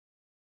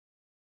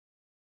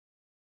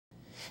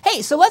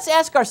Hey, so let's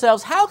ask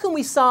ourselves, how can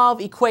we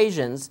solve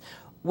equations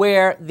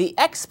where the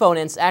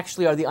exponents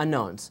actually are the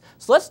unknowns?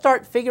 So let's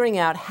start figuring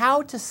out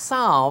how to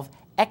solve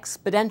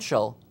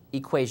exponential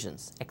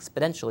equations.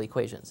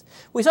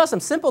 We saw some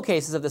simple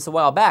cases of this a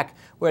while back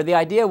where the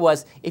idea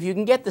was if you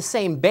can get the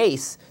same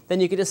base,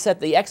 then you could just set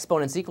the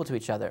exponents equal to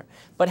each other.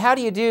 But how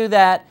do you do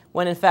that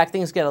when in fact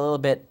things get a little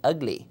bit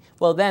ugly?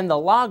 Well, then the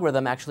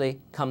logarithm actually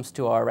comes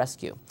to our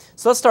rescue.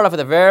 So let's start off with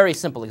a very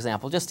simple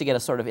example just to get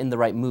us sort of in the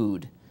right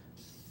mood.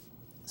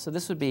 So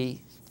this would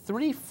be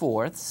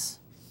 3/4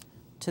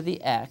 to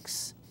the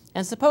x,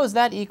 and suppose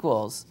that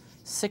equals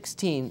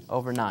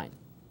 16/9.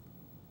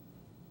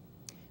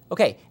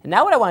 Okay, and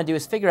now what I want to do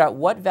is figure out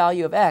what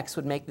value of x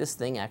would make this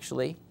thing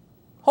actually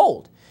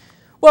hold.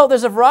 Well,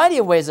 there's a variety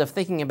of ways of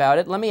thinking about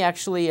it. Let me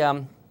actually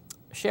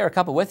share a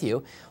couple with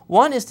you.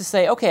 One is to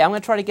say, okay, I'm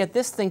going to try to get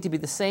this thing to be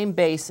the same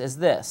base as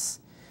this.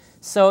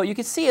 So you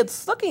can see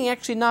it's looking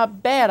actually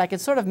not bad. I can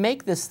sort of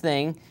make this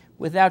thing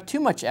without too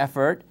much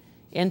effort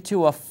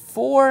into a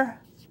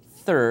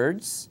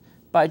 4/3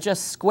 by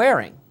just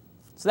squaring.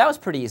 So that was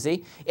pretty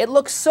easy. It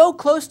looks so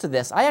close to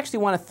this. I actually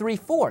want a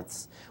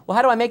 3/4. Well,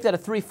 how do I make that a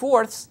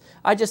 3/4?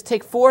 I just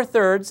take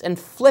 4/3 and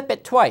flip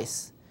it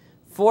twice.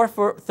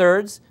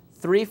 4/3,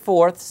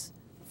 3/4,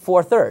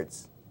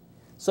 4/3.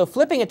 So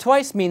flipping it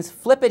twice means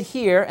flip it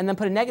here and then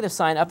put a negative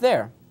sign up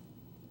there.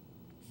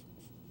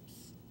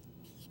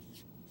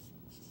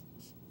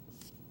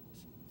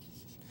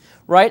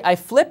 Right? I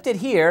flipped it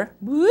here,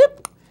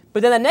 whoop,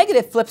 but then the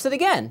negative flips it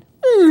again.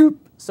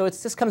 Whoop. So it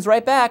just comes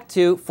right back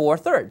to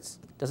 4/3.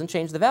 Doesn't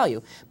change the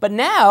value. But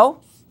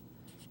now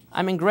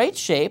I'm in great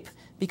shape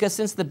because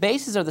since the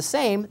bases are the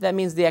same, that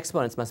means the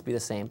exponents must be the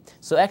same.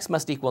 So x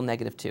must equal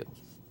 -2.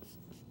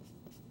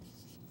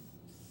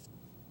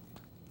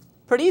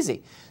 Pretty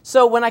easy.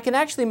 So when I can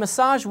actually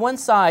massage one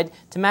side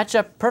to match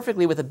up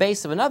perfectly with the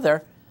base of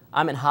another,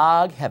 I'm in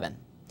hog heaven.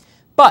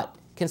 But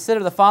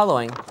consider the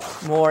following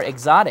more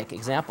exotic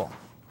example.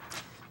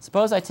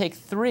 Suppose I take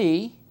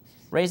 3,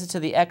 raise it to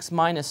the x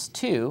minus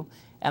 2,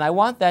 and I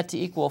want that to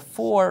equal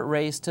 4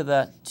 raised to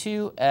the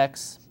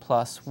 2x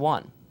plus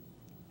 1.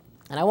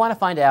 And I want to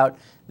find out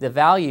the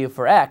value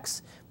for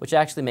x, which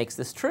actually makes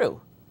this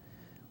true.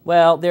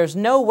 Well, there's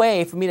no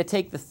way for me to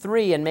take the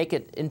 3 and make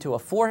it into a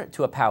 4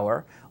 to a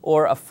power,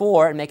 or a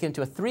 4 and make it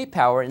into a 3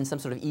 power in some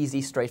sort of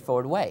easy,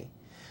 straightforward way.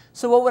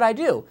 So what would I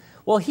do?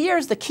 Well,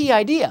 here's the key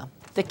idea.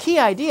 The key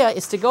idea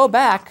is to go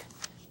back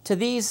to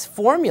these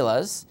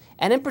formulas,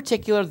 and in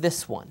particular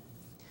this one.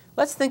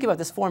 Let's think about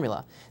this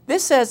formula.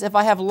 This says if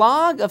I have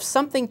log of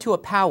something to a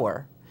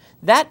power,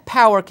 that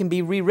power can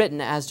be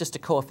rewritten as just a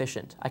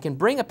coefficient. I can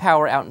bring a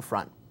power out in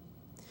front.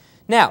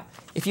 Now,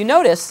 if you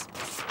notice,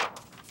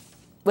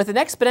 with an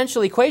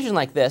exponential equation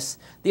like this,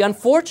 the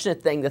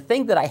unfortunate thing, the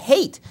thing that I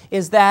hate,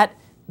 is that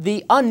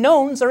the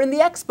unknowns are in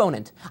the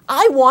exponent.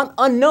 I want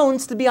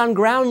unknowns to be on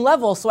ground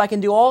level so I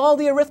can do all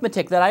the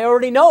arithmetic that I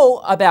already know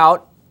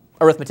about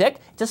arithmetic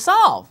to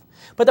solve.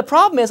 But the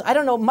problem is I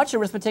don't know much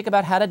arithmetic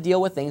about how to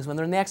deal with things when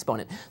they're in the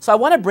exponent. So I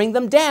want to bring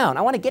them down.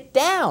 I want to get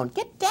down.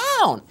 Get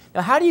down.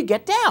 Now how do you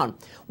get down?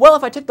 Well,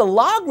 if I took the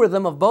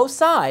logarithm of both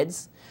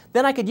sides,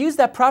 then I could use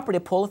that property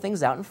to pull the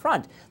things out in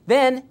front.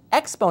 Then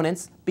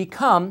exponents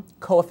become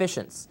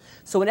coefficients.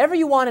 So whenever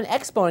you want an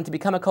exponent to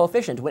become a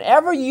coefficient,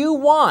 whenever you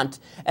want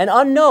an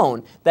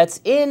unknown that's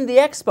in the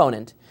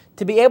exponent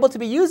to be able to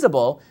be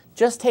usable,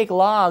 just take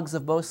logs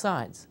of both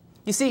sides.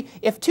 You see,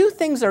 if two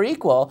things are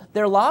equal,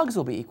 their logs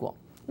will be equal.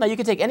 Now you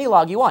can take any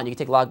log you want. You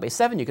can take log base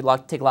 7, you could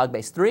take log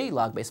base 3,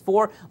 log base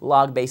 4,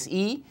 log base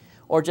e,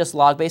 or just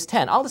log base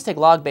 10. I'll just take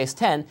log base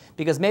 10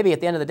 because maybe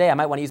at the end of the day I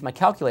might want to use my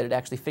calculator to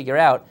actually figure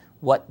out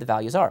what the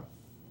values are.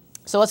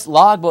 So let's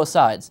log both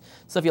sides.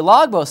 So if you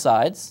log both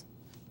sides,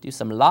 do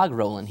some log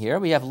rolling here,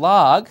 we have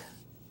log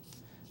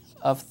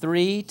of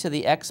 3 to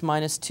the x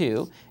minus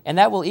 2, and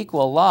that will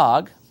equal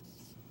log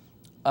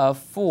of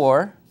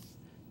 4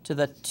 to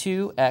the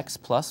 2x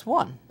plus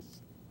 1.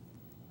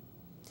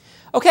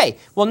 Okay,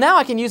 well now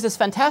I can use this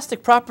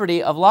fantastic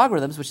property of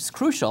logarithms, which is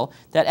crucial,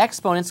 that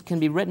exponents can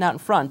be written out in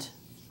front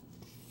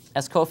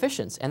as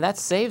coefficients, and that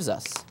saves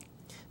us.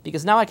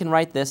 Because now I can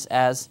write this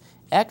as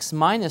x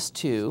minus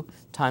 2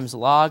 times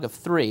log of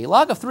 3.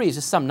 Log of 3 is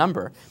just some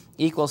number,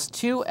 equals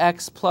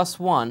 2x plus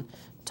 1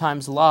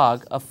 times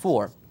log of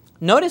 4.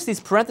 Notice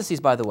these parentheses,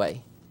 by the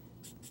way.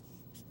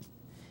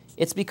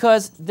 It's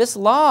because this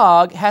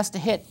log has to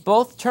hit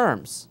both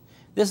terms.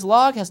 This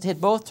log has to hit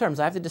both terms.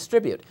 I have to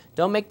distribute.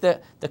 Don't make the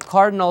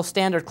cardinal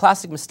standard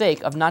classic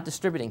mistake of not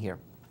distributing here.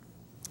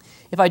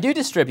 If I do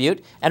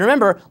distribute, and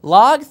remember,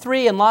 log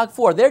 3 and log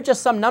 4, they're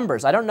just some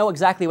numbers. I don't know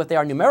exactly what they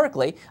are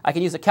numerically. I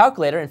can use a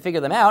calculator and figure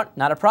them out,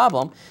 not a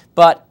problem,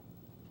 but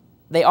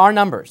they are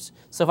numbers.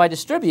 So if I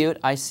distribute,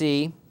 I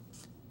see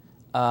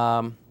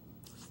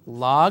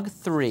log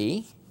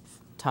 3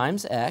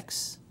 times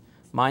x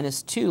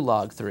minus 2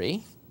 log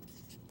 3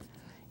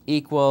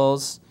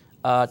 equals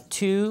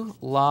 2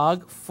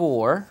 log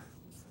 4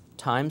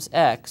 times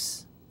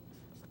x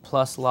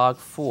plus log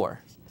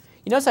 4.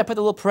 You notice I put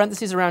the little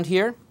parentheses around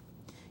here?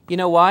 You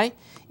know why?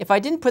 If I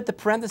didn't put the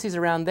parentheses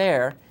around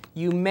there,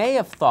 you may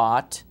have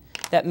thought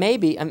that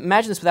maybe,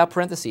 imagine this without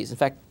parentheses. In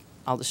fact,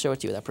 I'll just show it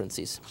to you without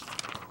parentheses.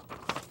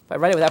 If I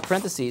write it without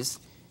parentheses,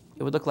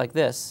 it would look like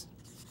this.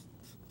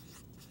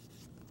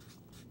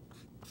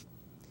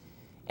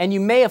 And you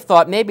may have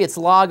thought maybe it's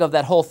log of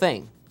that whole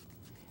thing.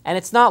 And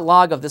it's not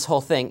log of this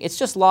whole thing. It's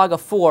just log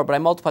of 4, but I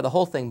multiply the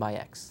whole thing by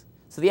x.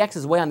 So the x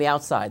is way on the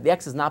outside. The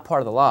x is not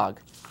part of the log.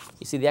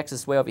 You see the x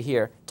is way over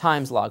here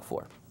times log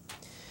 4.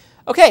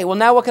 OK, well,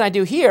 now what can I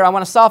do here? I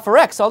want to solve for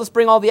x. So I'll just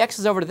bring all the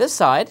x's over to this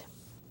side.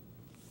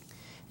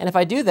 And if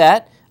I do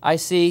that, I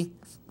see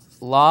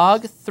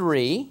log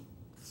 3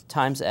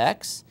 times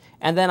x.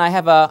 And then I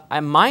have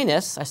a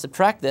minus. I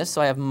subtract this.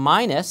 So I have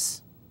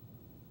minus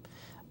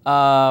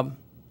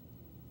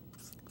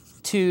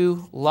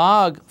 2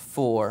 log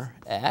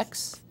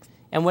 4x.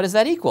 And what does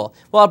that equal?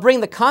 Well, I'll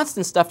bring the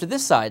constant stuff to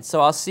this side.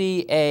 So I'll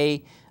see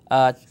a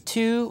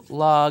 2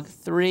 log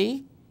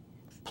 3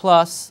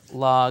 plus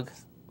log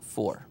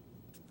 4.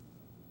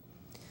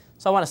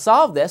 So I want to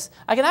solve this.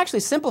 I can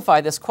actually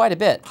simplify this quite a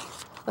bit.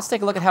 Let's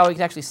take a look at how we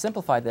can actually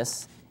simplify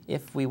this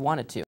if we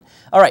wanted to.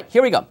 All right,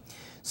 here we go.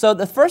 So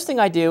the first thing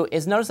I do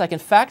is notice I can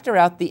factor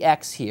out the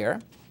x here.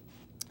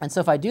 And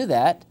so if I do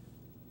that,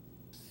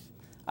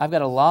 I've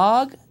got a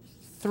log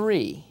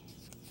 3.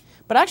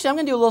 But actually, I'm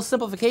going to do a little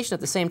simplification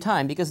at the same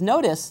time, because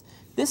notice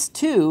this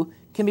 2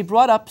 can be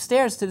brought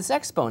upstairs to this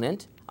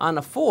exponent on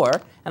a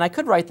 4, and I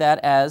could write that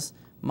as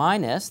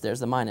minus, there's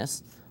the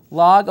minus,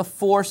 log of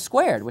 4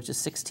 squared, which is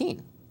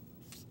 16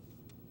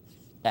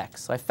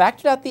 x. So I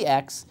factored out the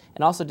x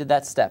and also did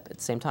that step at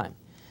the same time.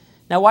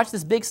 Now watch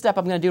this big step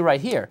I'm going to do right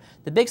here.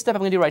 The big step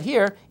I'm going to do right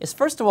here is,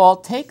 first of all,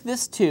 take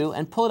this 2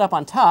 and pull it up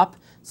on top,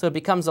 so it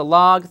becomes a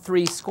log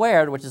 3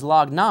 squared, which is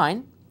log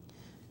 9.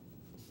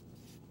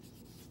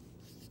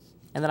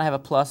 And then I have a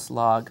plus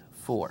log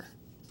 4.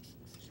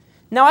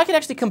 Now I can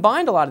actually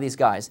combine a lot of these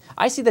guys.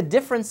 I see the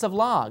difference of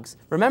logs.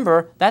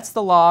 Remember, that's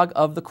the log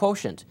of the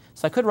quotient.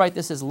 So I could write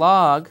this as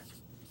log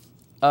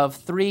of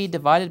 3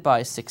 divided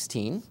by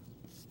 16,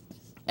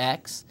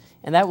 x,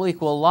 and that will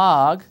equal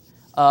log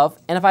of,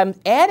 and if I'm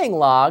adding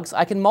logs,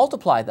 I can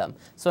multiply them.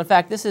 So in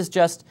fact, this is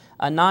just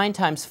 9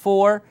 times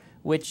 4,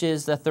 which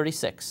is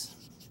 36.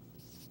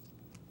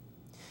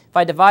 If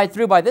I divide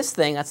through by this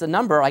thing, that's a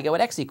number, I get what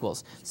x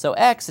equals. So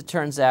x, it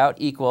turns out,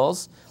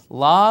 equals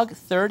log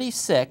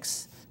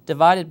 36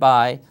 divided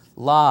by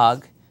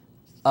log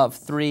of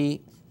 3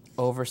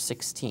 over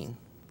 16.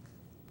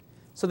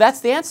 So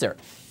that's the answer.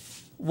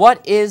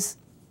 What is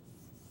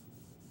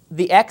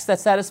the x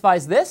that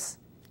satisfies this?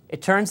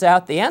 It turns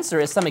out the answer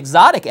is some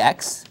exotic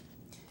x.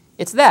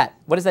 It's that.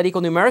 What does that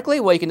equal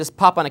numerically? Well, you can just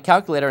pop on a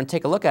calculator and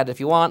take a look at it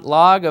if you want.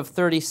 Log of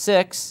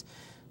 36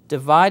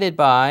 divided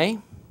by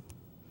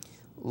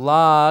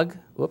log,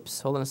 whoops,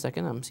 hold on a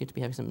second. I seem to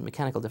be having some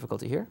mechanical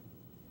difficulty here.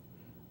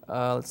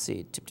 Let's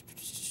see,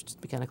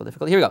 mechanical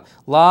difficulty. Here we go.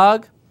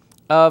 Log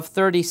of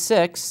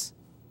 36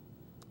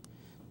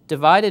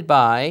 divided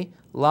by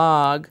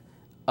log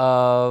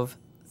of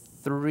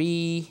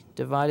 3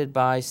 divided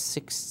by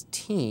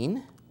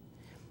 16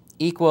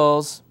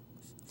 equals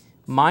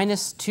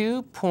minus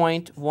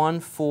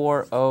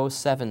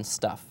 2.1407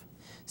 stuff.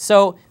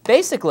 So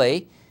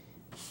basically,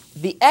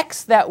 the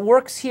x that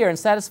works here and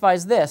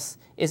satisfies this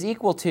is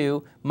equal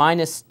to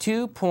minus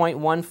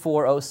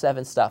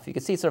 2.1407 stuff. You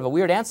can see it's sort of a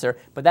weird answer,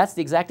 but that's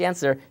the exact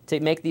answer to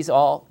make these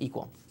all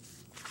equal.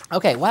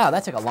 OK, wow,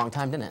 that took a long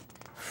time, didn't it?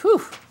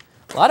 Whew,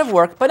 a lot of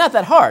work, but not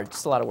that hard,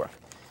 just a lot of work.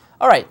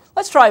 All right,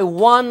 let's try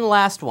one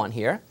last one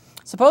here.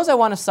 Suppose I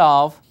want to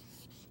solve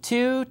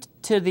 2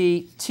 to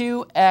the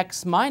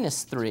 2x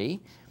minus 3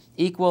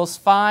 equals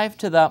 5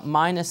 to the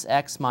minus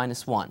x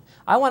minus 1.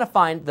 I want to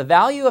find the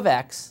value of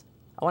x.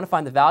 I want to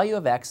find the value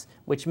of x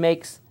which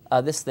makes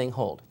this thing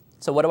hold.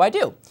 So what do I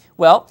do?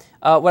 Well,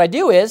 what I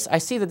do is I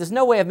see that there's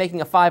no way of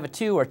making a 5 a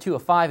 2 or 2 a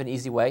 5 an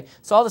easy way,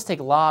 so I'll just take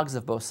logs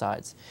of both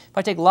sides. If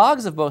I take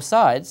logs of both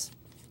sides,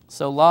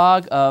 so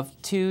log of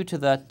 2 to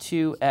the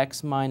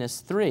 2x minus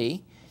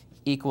 3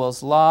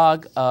 equals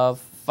log of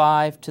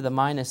 5 to the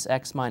minus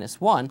x minus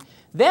 1,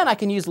 then I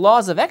can use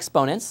laws of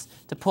exponents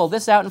to pull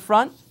this out in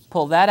front,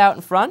 pull that out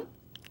in front.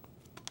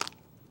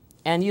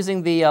 And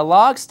using the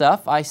log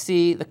stuff, I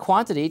see the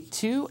quantity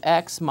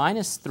 2x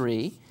minus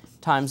 3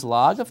 times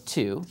log of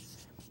 2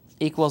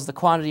 equals the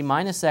quantity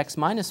minus x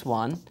minus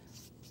 1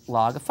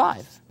 log of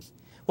 5.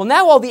 Well,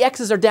 now all the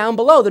x's are down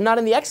below. They're not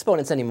in the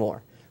exponents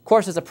anymore. Of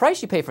course, there's a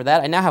price you pay for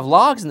that. I now have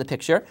logs in the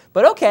picture.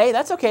 But OK,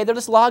 that's OK. They're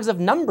just logs of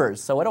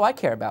numbers. So what do I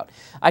care about?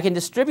 I can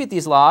distribute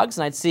these logs,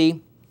 and I'd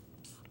see,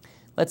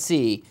 let's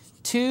see,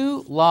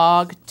 2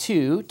 log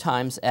 2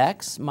 times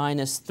x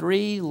minus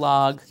 3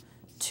 log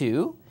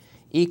 2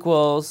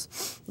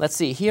 equals, let's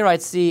see, here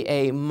I'd see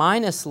a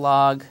minus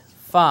log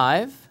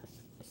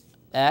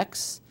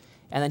 5x,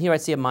 and then here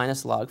I'd see a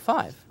minus log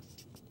 5.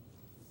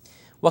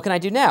 What can I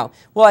do now?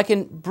 Well, I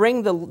can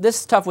bring this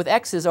stuff with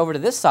x's over to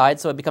this side,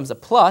 so it becomes a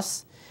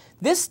plus.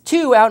 This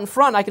 2 out in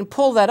front, I can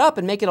pull that up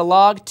and make it a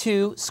log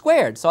 2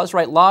 squared. So I'll just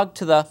write log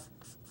to the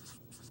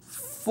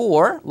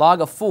 4,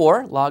 log of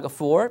 4,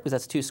 because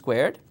that's 2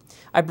 squared.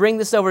 I bring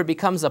this over, it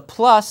becomes a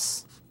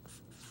plus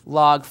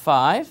log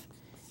 5.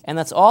 And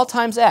that's all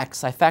times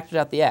x. I factored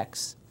out the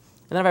x.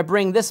 And then if I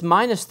bring this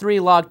minus 3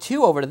 log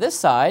 2 over to this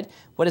side,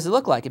 what does it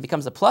look like? It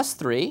becomes a plus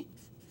 3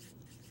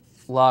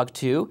 log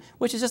 2,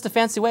 which is just a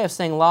fancy way of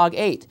saying log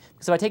 8.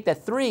 Because if I take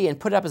that 3 and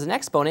put it up as an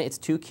exponent, it's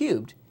 2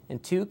 cubed.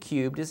 And 2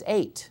 cubed is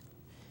 8.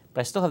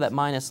 But I still have that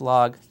minus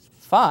log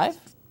 5.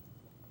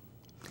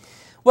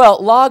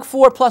 Well, log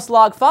 4 plus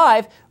log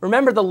 5,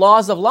 remember the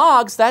laws of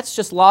logs, that's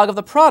just log of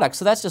the product.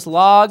 So that's just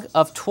log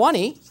of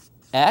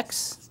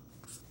 20x.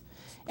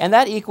 And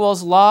that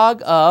equals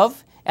log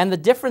of, and the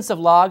difference of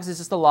logs is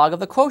just the log of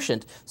the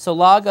quotient. So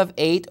log of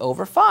 8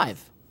 over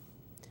 5.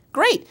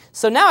 Great.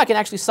 So now I can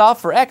actually solve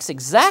for x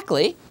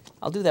exactly.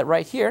 I'll do that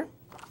right here.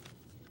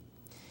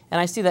 And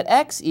I see that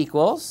x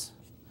equals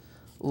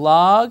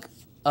log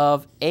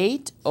of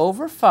 8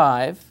 over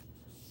 5,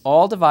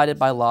 all divided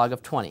by log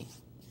of 20.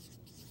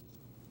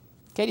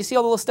 Okay, do you see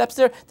all the little steps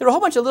there? There are a whole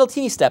bunch of little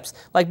teeny steps,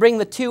 like bringing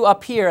the 2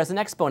 up here as an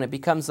exponent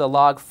becomes a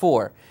log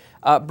 4.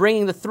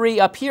 Bringing the 3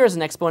 up here as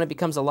an exponent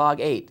becomes a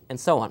log 8, and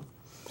so on.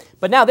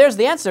 But now there's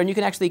the answer, and you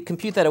can actually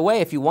compute that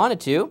away if you wanted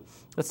to.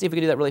 Let's see if we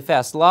can do that really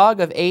fast. Log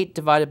of 8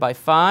 divided by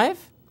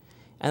 5,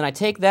 and then I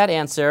take that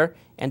answer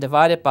and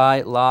divide it by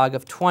log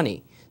of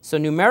 20. So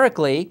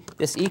numerically,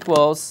 this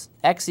equals,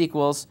 x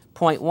equals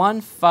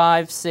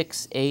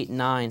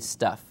 0.15689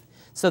 stuff.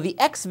 So the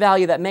x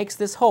value that makes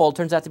this whole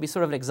turns out to be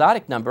sort of an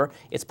exotic number.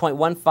 It's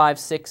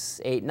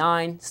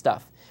 0.15689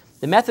 stuff.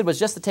 The method was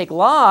just to take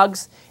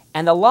logs,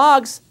 and the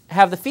logs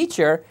have the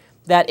feature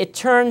that it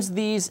turns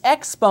these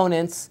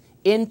exponents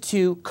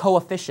into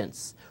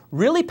coefficients.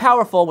 Really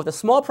powerful with a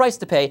small price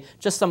to pay,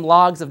 just some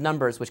logs of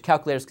numbers which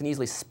calculators can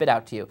easily spit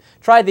out to you.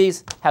 Try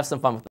these, have some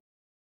fun with them.